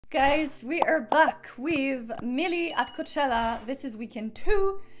Guys, we are back with Milli at Coachella. This is weekend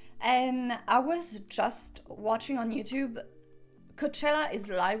 2, and I was just watching on YouTube. Coachella is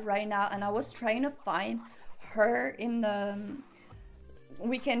live right now, and I was trying to find her in the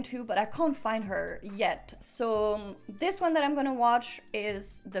weekend 2, but I can't find her yet. So this one that I'm gonna watch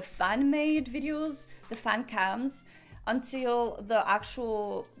is the fan-made videos, the fan cams, until the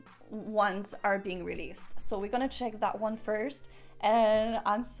actual ones are being released. So we're gonna check that one first. And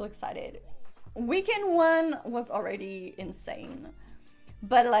I'm so excited. Weekend 1 was already insane,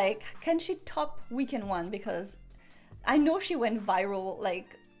 but like, can she top weekend 1? Because I know she went viral,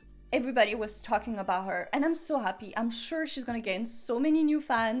 like everybody was talking about her, and I'm so happy. I'm sure she's gonna gain so many new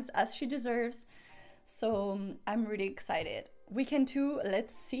fans as she deserves. So I'm really excited. Weekend 2,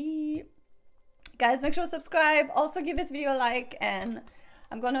 let's see. Guys, make sure to subscribe. Also give this video a like, and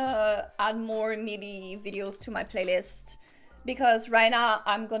I'm gonna add more Milli videos to my playlist. Because right now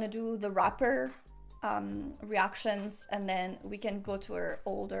I'm gonna do the rapper reactions, and then we can go to her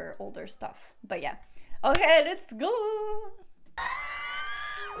older stuff. But yeah, okay, let's go.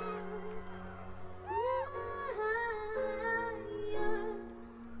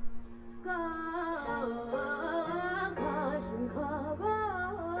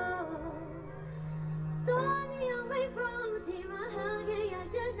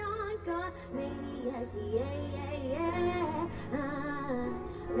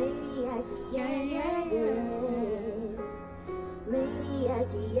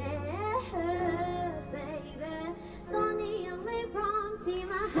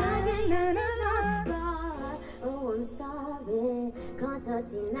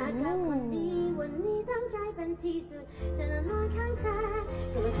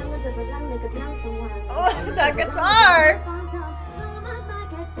 Oh, that guitar!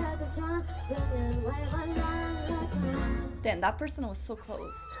 Damn, that person was so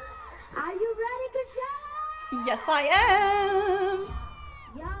close. Are you ready, Coachella? Yes, I am.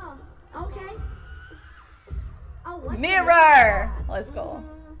 Yo, okay. Oh, Mirror. Let's go.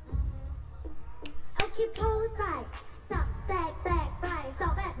 Okay, pose back. Stop, back, right.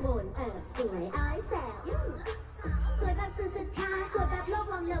 Stop, back, moon. สวยอ้อยแสวสวยแบบสุดท้ายสวยแบบโลก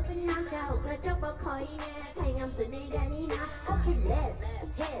มองเราเป็นน้ำเจ้ากระจกบอกคอยแน่ใครงามสุดในแดนนี้นะ Okay, lips,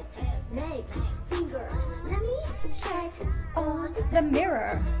 hip, neck, finger. Let me check on the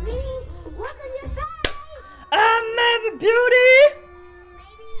mirror. Milli, what's on your face? I'm a beauty.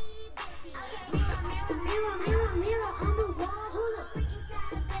 Mirror on the wall. Who look freaking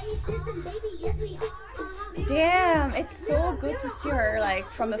savage? Listen, baby, yes we are. Damn, it's so good to see her like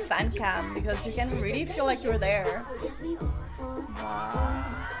from a fan cam, because you can really feel like you're there. Wow.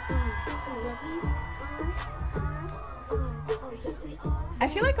 I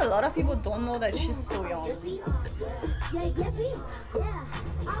feel like a lot of people don't know that she's so young.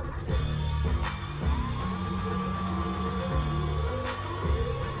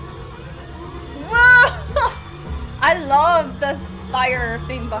 Wow! I love the fire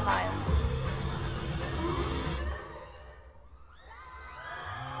thing behind.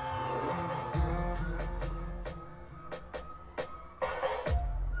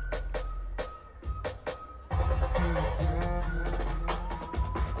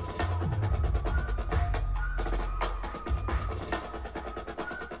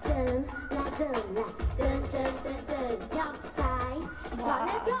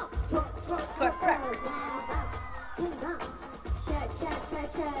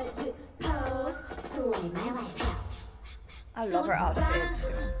 I love her outfit too.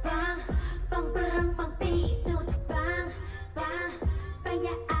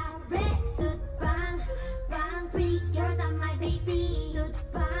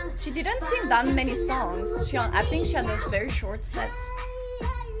 She didn't sing that many songs. I think she had those very short sets.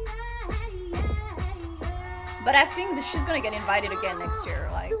 But I think that she's gonna get invited again next year,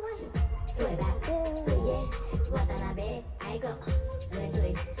 like.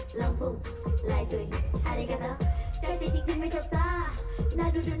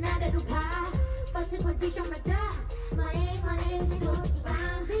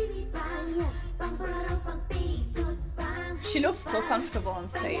 She looks so comfortable on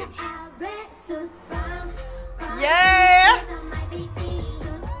stage. Yeah!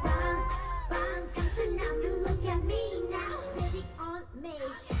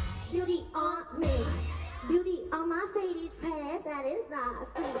 Beauty on my face, pants that is not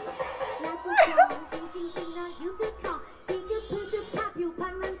free. You could call, you could push a pop, you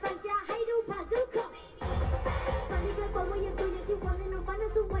pan man fan, ja, hey, do pa, do come. Funny, but what you so you want to know, fun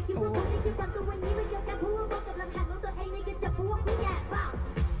is what you want to keep up the when you get that poor walk of the handle, the ain't get your poor, yeah,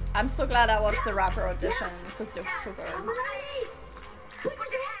 I'm so glad I watched the rapper audition because they're so good. Ladies,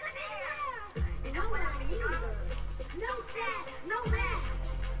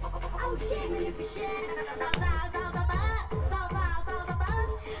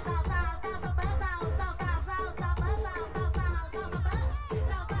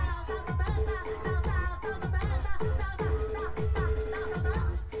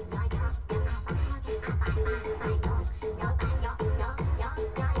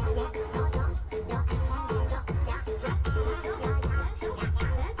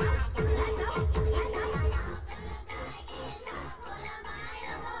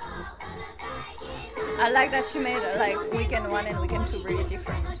 I like that she made like weekend 1 and weekend 2 really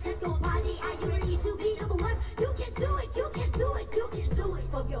different.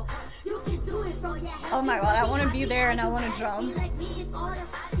 Oh my god, I want to be there and I want to drum.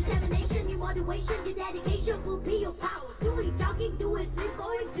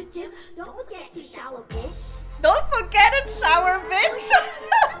 Don't forget to shower, bitch.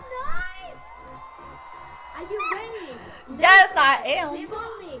 Are you ready? Yes, I am. Let's go.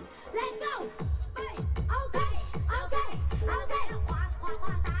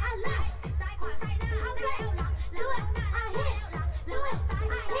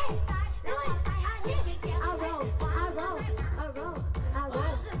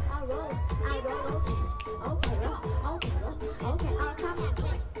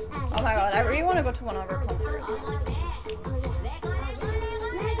 Oh my god, I really want to go to one of her concerts.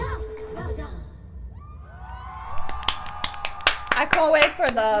 I can't wait for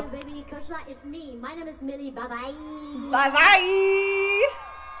the... Baby, Coachella is me. My name is Milli. Bye-bye. Bye-bye!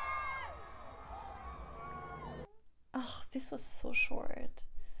 Oh, this was so short.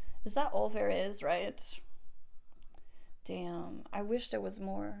 Is that all there is, right? Damn, I wish there was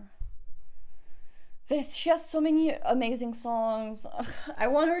more. She has so many amazing songs. Ugh, I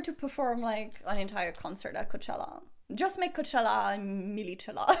want her to perform like an entire concert at Coachella. Just make Coachella and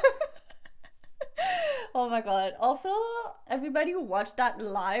Milli-chella. Oh my god. Also, everybody who watched that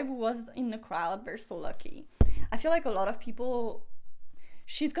live was in the crowd. They're so lucky. I feel like a lot of people...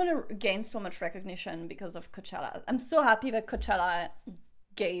 She's gonna gain so much recognition because of Coachella. I'm so happy that Coachella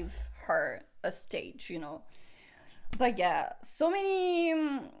gave her a stage, you know. But yeah, so many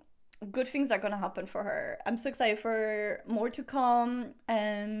good things are gonna happen for her. I'm so excited for more to come.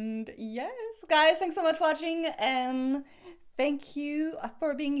 And yes, guys, thanks so much for watching. And thank you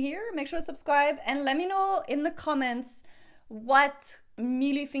for being here. Make sure to subscribe and let me know in the comments what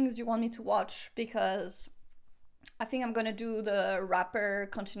Milli things you want me to watch, because I think I'm gonna do the rapper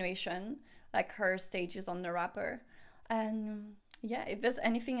continuation, like her stages on the rapper. And yeah, if there's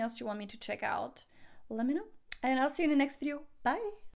anything else you want me to check out, let me know. And I'll see you in the next video. Bye!